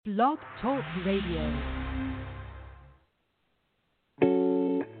Blog Talk Radio.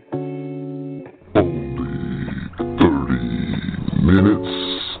 Minutes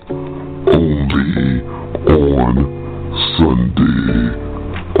only on Sunday.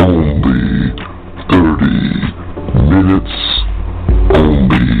 Only 30 minutes only on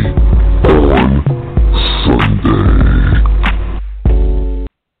Sunday.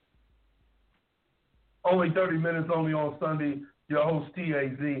 Only 30 minutes only on Sunday. Your host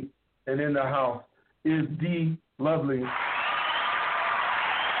TAZ, and in the house is D Lovely.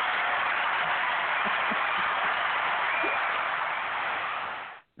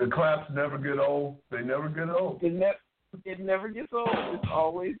 The claps never get old. They never get old. It never gets old. It's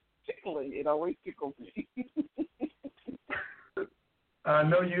always tickling. It always tickles me. I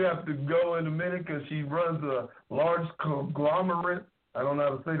know you have to go in a minute because she runs a large conglomerate. I don't know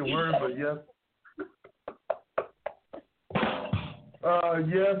how to say the word, but yes.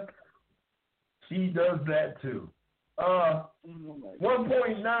 Yes, she does that too.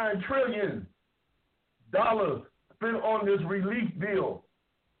 $1.9 trillion spent on this relief bill.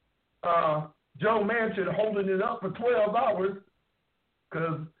 Joe Manchin holding it up for 12 hours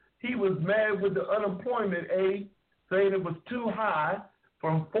because he was mad with the unemployment aid, saying it was too high.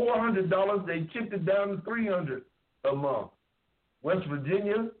 From $400, they chipped it down to $300 a month. West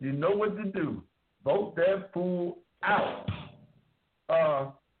Virginia, you know what to do. Vote that fool out.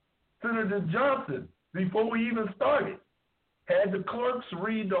 Senator Johnson, before we even started, had the clerks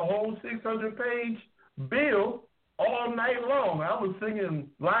read the whole 600-page bill all night long. I was singing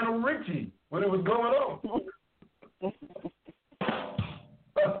Lionel Richie when it was going on.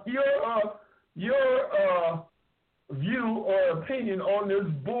 Your view or opinion on this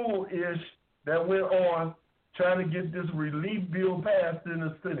bull-ish that went on trying to get this relief bill passed in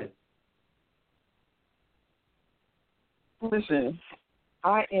the Senate? Listen,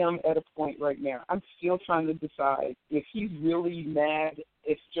 I am at a point right now. I'm still trying to decide if he's really mad,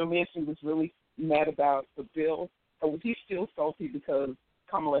 if Joe Manchin was really mad about the bill, or was he still salty because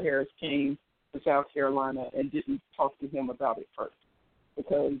Kamala Harris came to South Carolina and didn't talk to him about it first?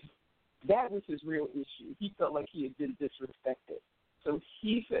 Because that was his real issue. He felt like he had been disrespected. So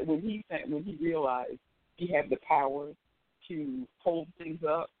he said when he realized he had the power to hold things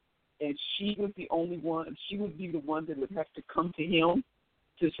up, and she was the only one, she would be the one that would have to come to him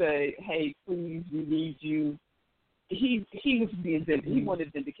to say, hey, please, we need you. He was being he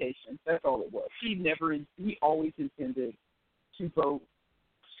wanted vindication. That's all it was. He always intended to vote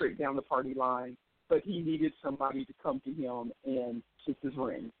straight down the party line, but he needed somebody to come to him and kiss his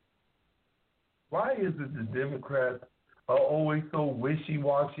ring. Why is it the Democrats are always so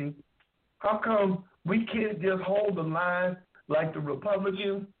wishy-washy? How come we can't just hold the line like the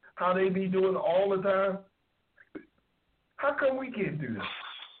Republicans, how they be doing all the time? How come we can't do that?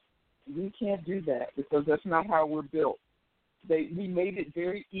 We can't do that because that's not how we're built. We made it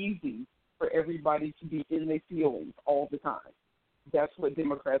very easy for everybody to be in their feelings all the time. That's what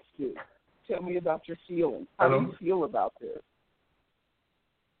Democrats do. Tell me about your feelings. How do you feel about this?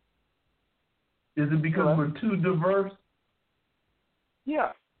 Is it because we're too diverse?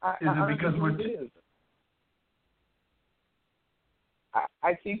 Yeah. Is it because we're too...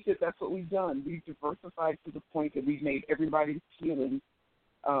 I think that's what we've done. We've diversified to the point that we've made everybody's feelings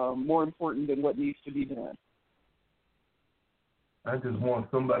more important than what needs to be done. I just want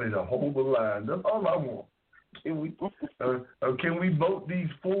somebody to hold the line. That's all I want. Can we vote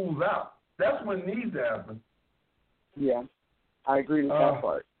these fools out? That's what needs to happen. Yeah, I agree with that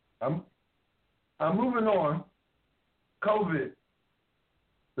part. I'm moving on. COVID.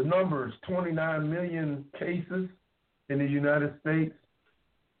 The numbers, 29 million cases in the United States,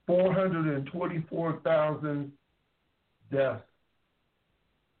 424,000 deaths.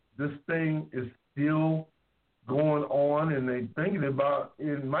 This thing is still going on, and they're thinking about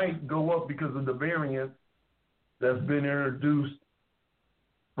it might go up because of the variant that's been introduced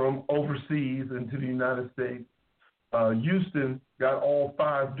from overseas into the United States. Houston got all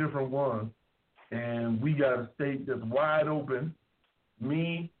 5 different ones, and we got a state that's wide open.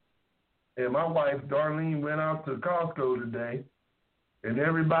 Me and my wife, Darlene, went out to Costco today, and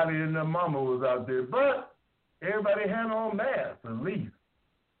everybody and their mama was out there, but everybody had on masks at least.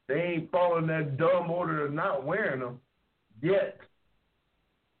 They ain't following that dumb order of not wearing them yet.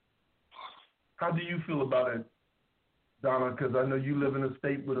 How do you feel about it, Donna? Because I know you live in a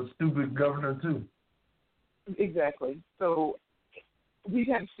state with a stupid governor, too. Exactly. So we've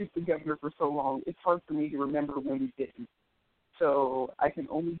had a stupid governor for so long, it's hard for me to remember when we didn't. So I can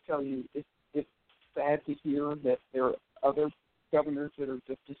only tell you it's sad to hear that there are other governors that are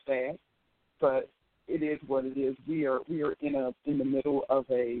just as bad, but it is what it is. We are in the middle of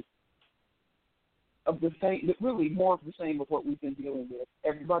the same, really more of the same of what we've been dealing with.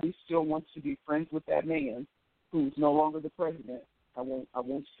 Everybody still wants to be friends with that man who's no longer the president. I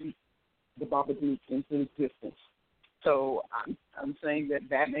won't speak the Babadook into existence. So I'm saying that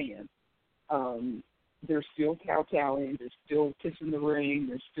man, they're still kowtowing, they're still kissing the ring,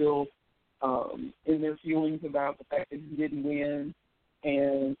 they're still in their feelings about the fact that he didn't win,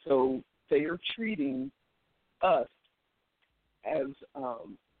 and so they are treating us as a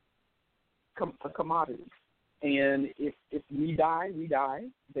commodity. And if we die, we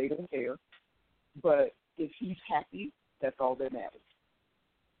die. They don't care. But if he's happy, that's all that matters.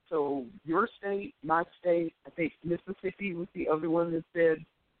 So your state, my state, I think Mississippi was the other one that said,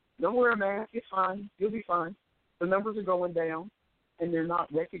 don't wear a mask, it's fine, you'll be fine. The numbers are going down, and they're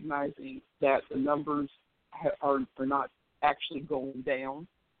not recognizing that the numbers are not actually going down.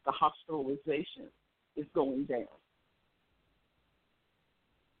 The hospitalization is going down.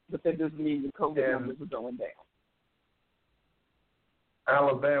 But that doesn't mean the COVID numbers are going down.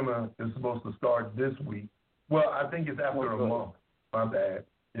 Alabama is supposed to start this week. Well, I think it's after a month. My bad.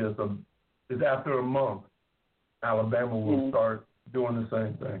 Yes, it's after a month. Alabama will start doing the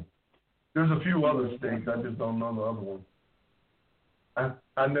same thing. There's a few other states. I just don't know the other ones.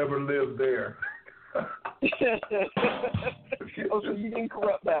 I never lived there. Oh, so you didn't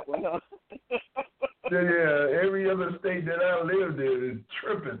corrupt that one, huh? Yeah, every other state that I lived in is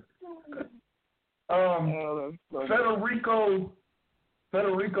tripping.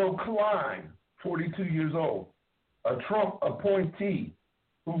 Federico Klein, 42 years old, a Trump appointee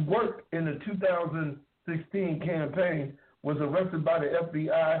who worked in the 2016 campaign, was arrested by the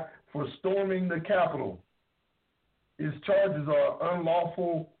FBI for storming the Capitol. His charges are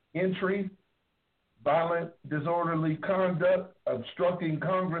unlawful entry, violent, disorderly conduct, obstructing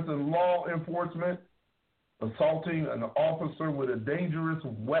Congress and law enforcement, assaulting an officer with a dangerous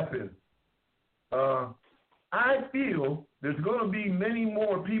weapon. I feel there's going to be many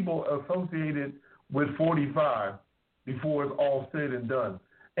more people associated with 45 before it's all said and done,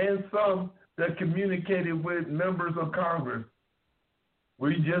 and some that communicated with members of Congress.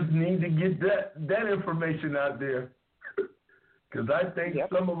 We just need to get that information out there, because I think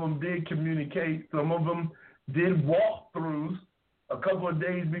some of them did communicate. Some of them did walkthroughs a couple of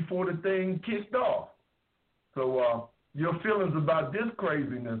days before the thing kicked off. So your feelings about this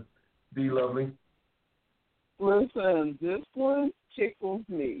craziness, D. Lovely? Listen, this one tickles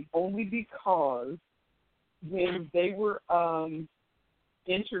me only because when they were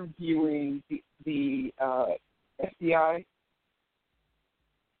interviewing the FBI,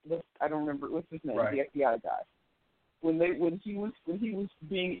 I don't remember what's his name, right. The FBI guy. When he was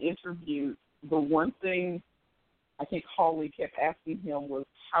being interviewed, the one thing I think Hawley kept asking him was,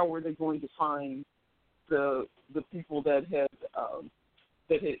 how are they going to find the people that had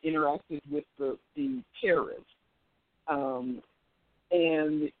interacted with the terrorists? And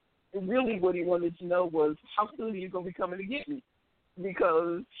really what he wanted to know was, how soon are you going to be coming to get me?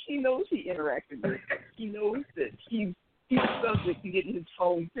 Because he knows he interacted with them. He knows that he's subject to getting his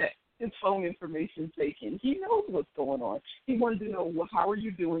phone information taken. He knows what's going on. He wanted to know, well, how are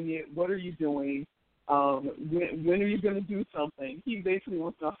you doing it? What are you doing? When are you going to do something? He basically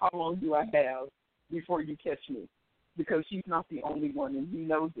wants to know, how long do I have before you catch me? Because he's not the only one, and he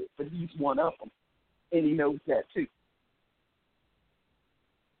knows it, but he's one of them, and he knows that too.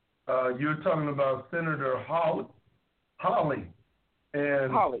 You're talking about Senator Hawley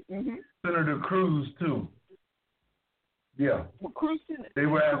and Senator Cruz too. Yeah. Well, Cruz they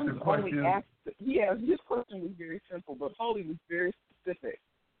were asking questions. His question was very simple, but Hawley was very specific.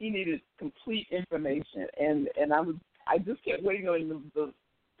 He needed complete information, and I just kept waiting on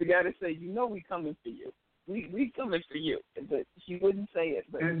the guy to say, we coming for you. We coming for you, but he wouldn't say it.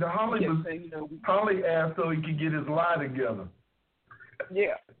 But and Hawley asked so he could get his lie together.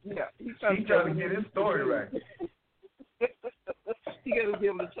 Yeah. He's trying to get his story right. You got to be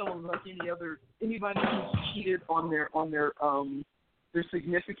able to tell them like anybody who's cheated on their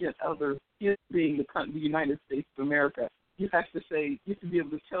significant other, being the United States of America. You have to be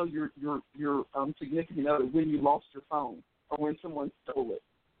able to tell your significant other when you lost your phone or when someone stole it.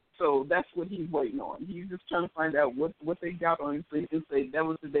 So that's what he's waiting on. He's just trying to find out what they got on him, so he can say that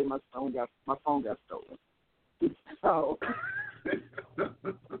was the day my phone got stolen. So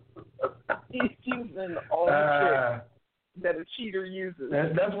he's using all the tricks that a cheater uses.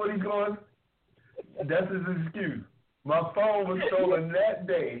 That's what he's going. That's his excuse. My phone was stolen that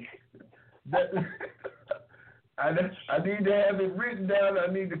day. I need to have it written down. I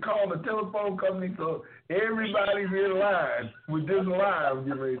need to call the telephone company so everybody's in line with this lie I'm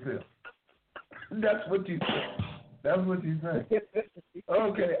getting ready to tell. That's what you say.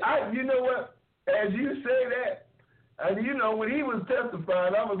 Okay, you know what? As you say that, and you know, when he was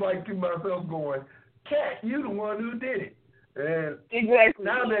testifying, I was like to myself going, Cat, you the one who did it. And exactly.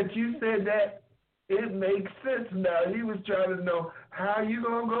 Now that you said that, it makes sense now. He was trying to know how you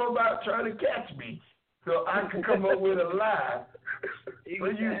going to go about trying to catch me so I can come up with a lie.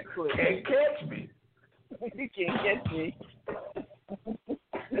 But you can't catch me. You can't catch me.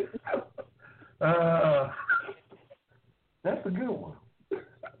 That's a good one.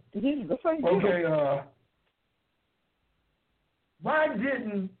 Okay, why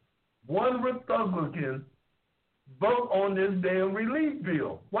didn't one Republican vote on this damn relief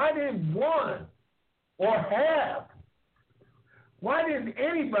bill? Why didn't one or half? Why didn't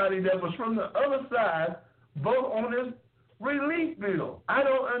anybody that was from the other side vote on this relief bill? I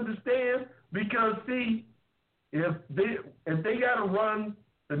don't understand because, see, if they got to run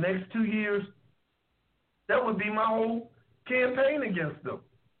the next 2 years, that would be my whole campaign against them.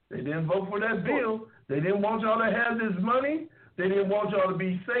 They didn't vote for that bill. They didn't want y'all to have this money. They didn't want y'all to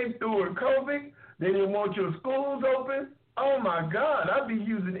be safe during COVID. They didn't want your schools open. Oh, my God. I'd be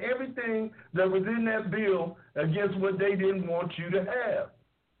using everything that was in that bill against what they didn't want you to have.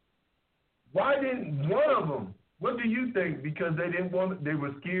 Why didn't one of them? What do you think? Because they they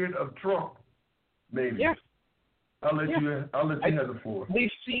were scared of Trump, maybe. Yeah. I'll let you have the floor.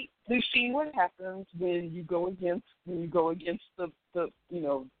 They've seen what happens when you go against the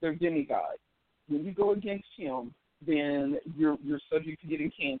their demigod. When you go against him, then you're subject to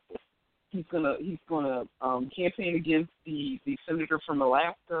getting canceled. He's gonna campaign against the senator from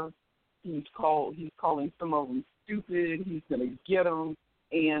Alaska. He's calling some of them stupid. He's gonna get them,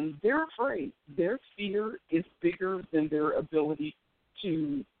 and they're afraid. Their fear is bigger than their ability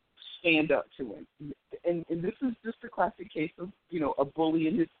to stand up to him. And this is just a classic case of, a bully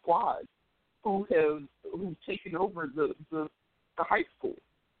in his squad who's taken over the high school.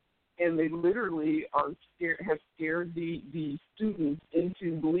 And they literally have scared the students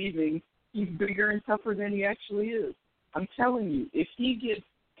into believing he's bigger and tougher than he actually is. I'm telling you, if he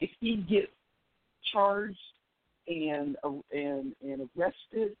gets charged and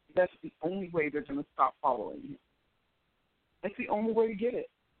arrested, that's the only way they're going to stop following him. That's the only way to get it.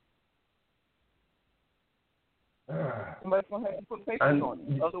 Somebody's going to have to put papers on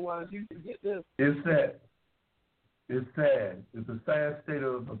it. Otherwise, you can get this. It's sad. It's sad. It's a sad state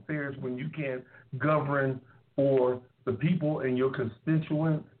of affairs when you can't govern for the people and your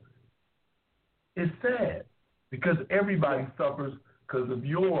constituents. It's sad because everybody suffers because of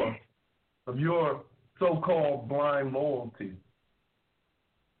your so-called blind loyalty.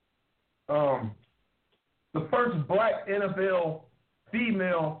 The first black NFL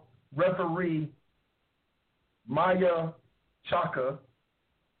female referee, Maya Chaka,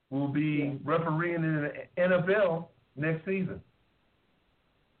 will be refereeing in the NFL next season.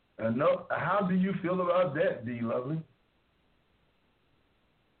 How do you feel about that, D. Lovely?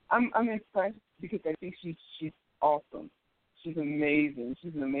 I'm impressed because I think she's awesome. She's amazing.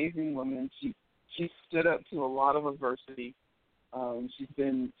 She's an amazing woman. She stood up to a lot of adversity. She's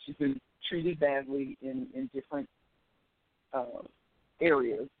been treated badly in different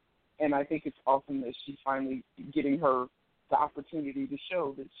areas, and I think it's awesome that she's finally getting the opportunity to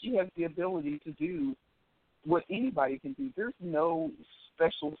show that she has the ability to do what anybody can do. There's no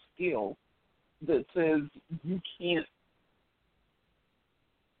special skill that says you can't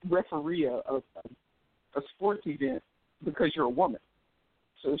referee a sports event because you're a woman.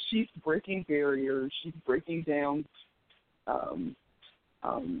 So she's breaking barriers. She's breaking down, what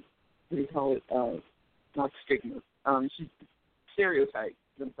do you call it? Not stigma. She's stereotypes.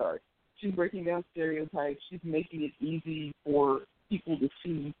 I'm sorry. She's breaking down stereotypes. She's making it easy for people to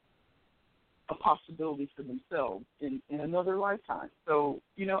see a possibility for themselves in another lifetime. So,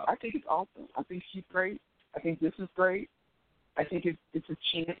 I think it's awesome. I think she's great. I think this is great. I think it's a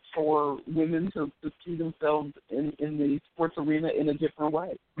chance for women to see themselves in the sports arena in a different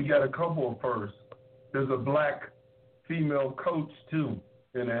way. We got a couple of firsts. There's a black female coach, too,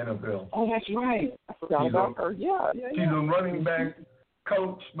 in the NFL. Oh, that's right. I forgot about her. Yeah. She's a running back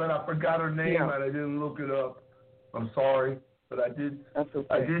coach, but I forgot her name and I didn't look it up. I'm sorry, but I did. That's okay.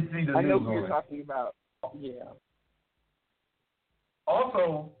 I did see the news on it. I know who you're talking about. Yeah.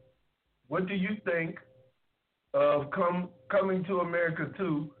 Also, what do you think of Coming to America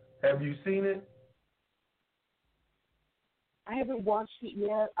 2? Have you seen it? I haven't watched it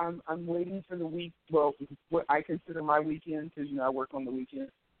yet. I'm waiting for the week. Well, what I consider my weekend, because I work on the weekend.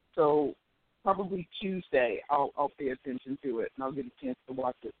 So probably Tuesday I'll pay attention to it and I'll get a chance to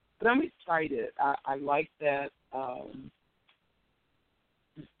watch it. But I'm excited. I like that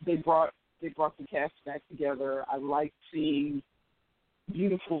they brought they brought the cast back together. I like seeing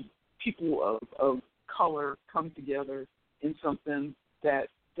beautiful people of color come together in something that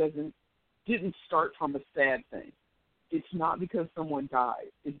didn't start from a sad thing. It's not because someone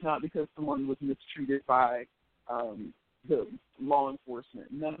died. It's not because someone was mistreated by the law enforcement.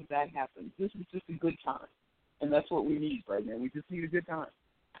 None of that happened. This was just a good time, and that's what we need right now. We just need a good time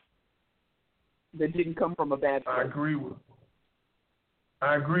that didn't come from a bad place.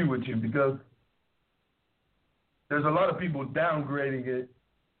 I agree with you because there's a lot of people downgrading it.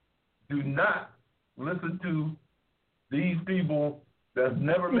 Do not listen to these people that's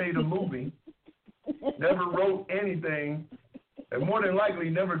never made a movie, never wrote anything, and more than likely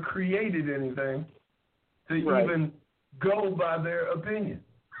never created anything to even go by their opinion.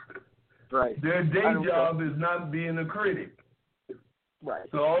 Right. Their day job is not being a critic. Right.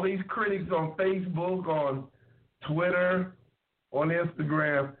 So all these critics on Facebook, on Twitter, on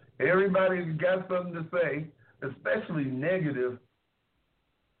Instagram, everybody's got something to say, especially negative.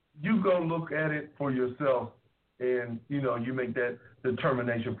 You go look at it for yourself, and, you make that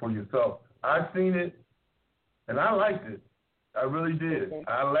determination for yourself. I've seen it, and I liked it. I really did. Okay.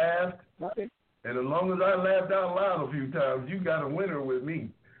 I laughed, Okay. and as long as I laughed out loud a few times, you got a winner with me.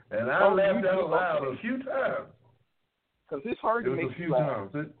 And I laughed out loud a few times. Because it's hard to make a few you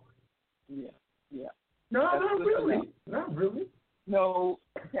laugh. times. Yeah. No, not really. Not really. No,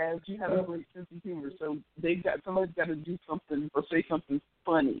 Kaz, you have a great sense of humor, so somebody's got to do something or say something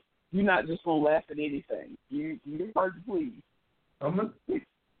funny. You're not just gonna laugh at anything. You're hard to please.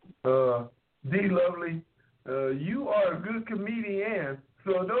 D Lovely, you are a good comedian,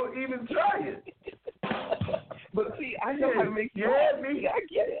 so don't even try it. But see, I know how to make you laugh. I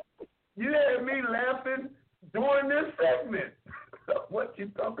get it. You had me laughing during this segment. What you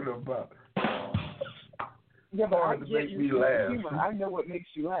talking about? Yeah, but I to get make your me laugh. humor. I know what makes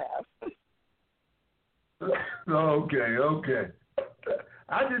you laugh. Okay.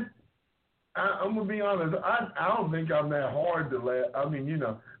 I'm gonna be honest. I don't think I'm that hard to laugh. I mean,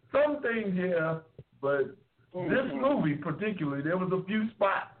 some things, yeah, but this movie particularly, there was a few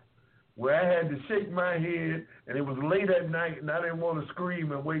spots where I had to shake my head, and it was late at night, and I didn't want to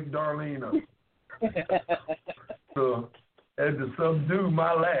scream and wake Darlene up. So I had to subdue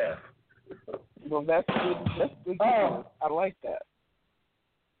my laugh. Well, that's good. That's good. I like that.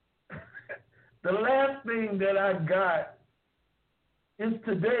 The last thing that I got is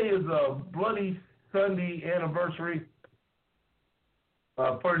today is a Bloody Sunday anniversary.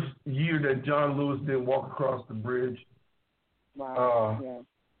 First year that John Lewis didn't walk across the bridge. Wow. Yeah.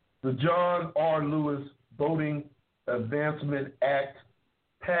 The John R. Lewis Voting Advancement Act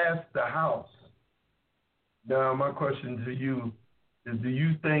passed the House. Now, my question to you is, do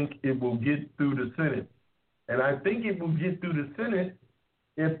you think it will get through the Senate? And I think it will get through the Senate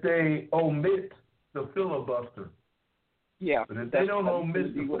if they omit the filibuster. Yeah. But if they don't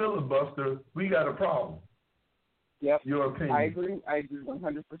omit the filibuster, we got a problem. Yep. Your opinion. I agree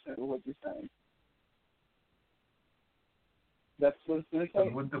 100% with what you're saying. That's what it's going to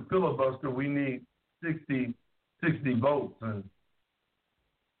take. With the filibuster, we need 60 votes. And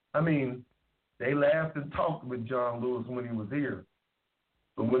I mean, they laughed and talked with John Lewis when he was here.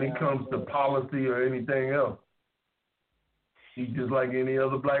 But when it comes to policy or anything else, he's just like any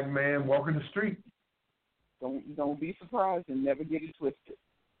other black man walking the street. Don't be surprised and never get it twisted.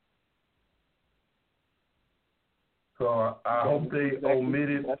 So I hope they omit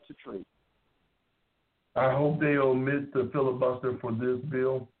it. That's the truth. I hope they omit the filibuster for this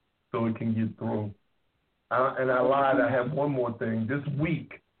bill so it can get through. And I lied. I have one more thing. This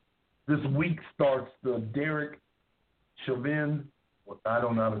week starts the Derek Chauvin. I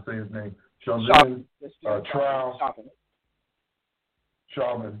don't know how to say his name. Chauvin trial.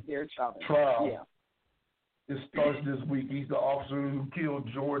 Chauvin. Derek Chauvin. Trial. Yeah. It starts this week. He's the officer who killed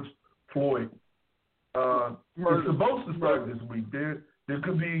George Floyd. It's supposed to start this week. There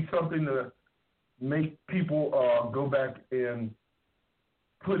could be something to make people go back and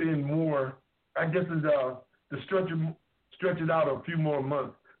put in more. I guess it's to stretch it out a few more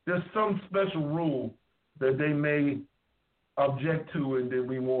months. There's some special rule that they may object to, and then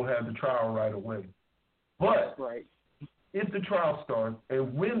we won't have the trial right away. But if the trial starts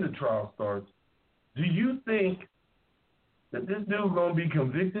and when the trial starts, do you think that this dude's going to be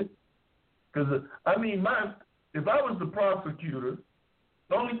convicted? Because, I mean, if I was the prosecutor,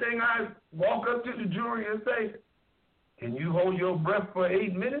 the only thing I'd walk up to the jury and say, can you hold your breath for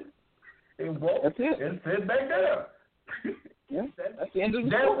 8 minutes? And walk and sit back there. Yeah, that's the end of the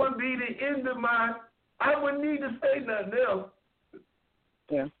That story. would be the end of I wouldn't need to say nothing else.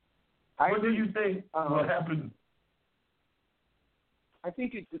 Yeah. What do you think will happen? I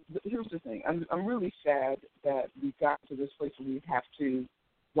think here's the thing. I'm really sad that we got to this place where we have to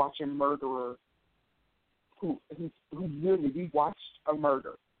watch a murderer who really, we watched a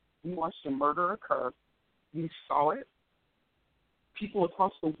murder. We watched a murder occur. We saw it. People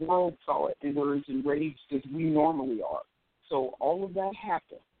across the world saw it and were as enraged as we normally are. So all of that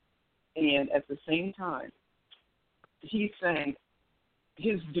happened. And at the same time, he's saying,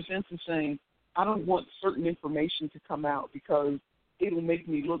 his defense is saying, I don't want certain information to come out because it'll make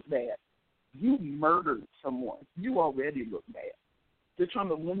me look bad. You murdered someone. You already look bad. They're trying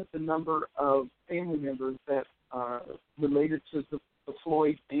to limit the number of family members that are related to the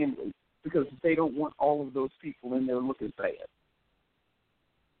Floyd family because they don't want all of those people in there looking bad.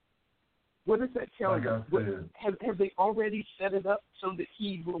 What does that tell you? Have they already set it up so that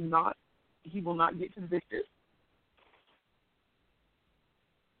he will not get convicted?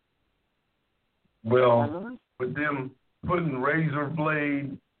 Well, with them putting razor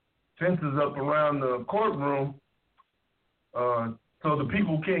blade fences up around the courtroom, so the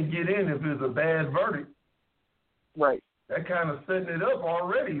people can't get in if it's a bad verdict. Right. That kind of setting it up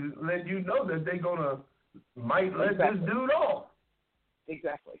already, letting you know that they're might let this dude off.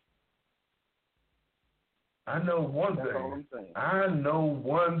 Exactly. I know one That's thing. all I'm saying. I know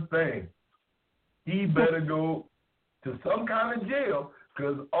one thing. He better go to some kind of jail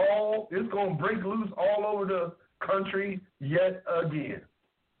because it's going to break loose all over the country yet again.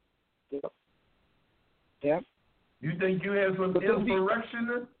 Yep. Yep. You think you have some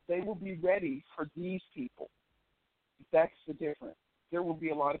insurrectionists? They will be ready for these people. That's the difference. There will be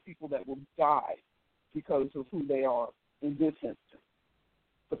a lot of people that will die because of who they are in this instance.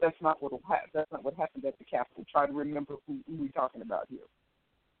 But that's not what That's not what happened at the Capitol. Try to remember who we're talking about here.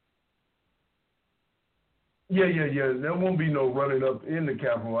 Yeah. There won't be no running up in the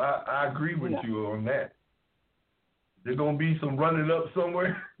Capitol. I agree with you on that. There's going to be some running up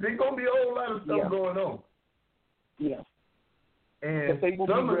somewhere. There's going to be a whole lot of stuff going on. Yeah. And but they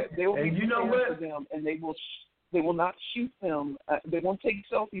will be you know what? For them, and they will not shoot them. They won't take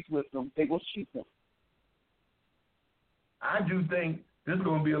selfies with them. They will shoot them. I do think there's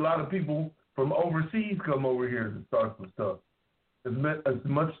going to be a lot of people from overseas come over here to start some stuff. As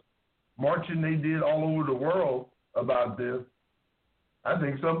much marching they did all over the world about this, I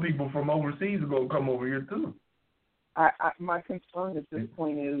think some people from overseas are going to come over here too. My concern at this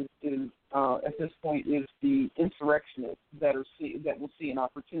point is the insurrectionists that will see an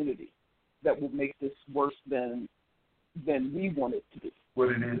opportunity that will make this worse than we want it to be.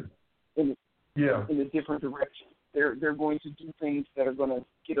 What it is. In a different direction. They're going to do things that are going to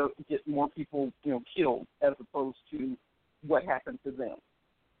get more people killed as opposed to what happened to them.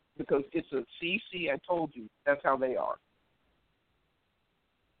 Because it's a CC, I told you, that's how they are.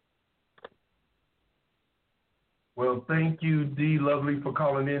 Well, thank you, D. Lovely, for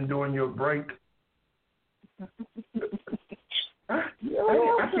calling in during your break. I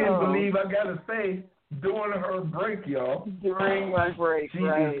can't believe I got to say, during her break, y'all. During my break, she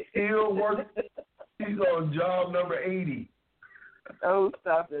right. is still working. She's on job number 80. Oh,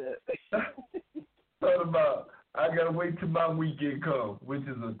 stop it. Thought about, I got to wait till my weekend comes, which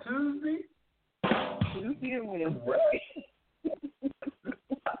is a Tuesday. Tuesday and Wednesday.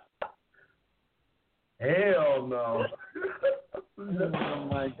 Hell no. Oh,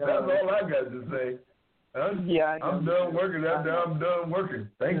 my God. That's all I got to say. I'm done working. I'm done working.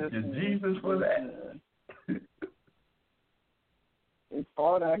 Thank you, Jesus, for that. It's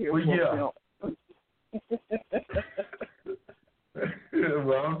hard out here. Well,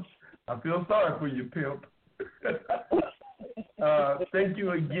 well, I feel sorry for you, pimp. Thank you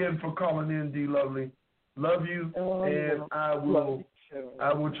again for calling in, D. Lovely. Love you, and I will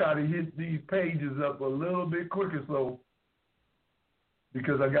try to hit these pages up a little bit quicker, so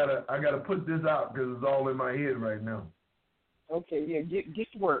because I gotta put this out because it's all in my head right now. Okay, yeah,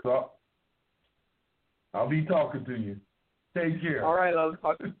 get to work. So I'll be talking to you. Take care. All right,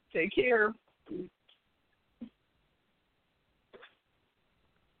 Take care.